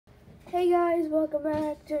Hey guys, welcome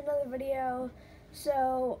back to another video.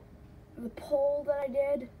 So, the poll that I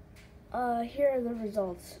did, here are the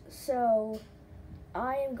results. So,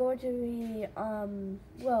 I am going to be,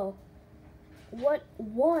 what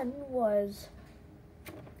won was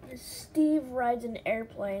Steve rides an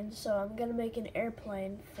airplane, so I'm gonna make an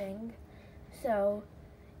airplane thing. So,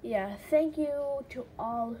 yeah, thank you to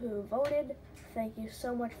all who voted. Thank you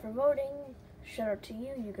so much for voting. Shout out to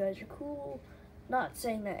you, you guys are cool. Not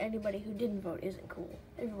saying that anybody who didn't vote isn't cool.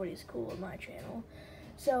 Everybody's cool on my channel.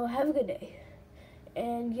 So have a good day.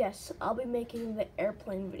 And yes, I'll be making the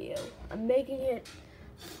airplane video. I'm making it,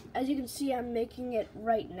 as you can see, I'm making it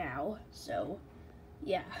right now. So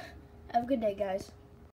yeah, have a good day, guys.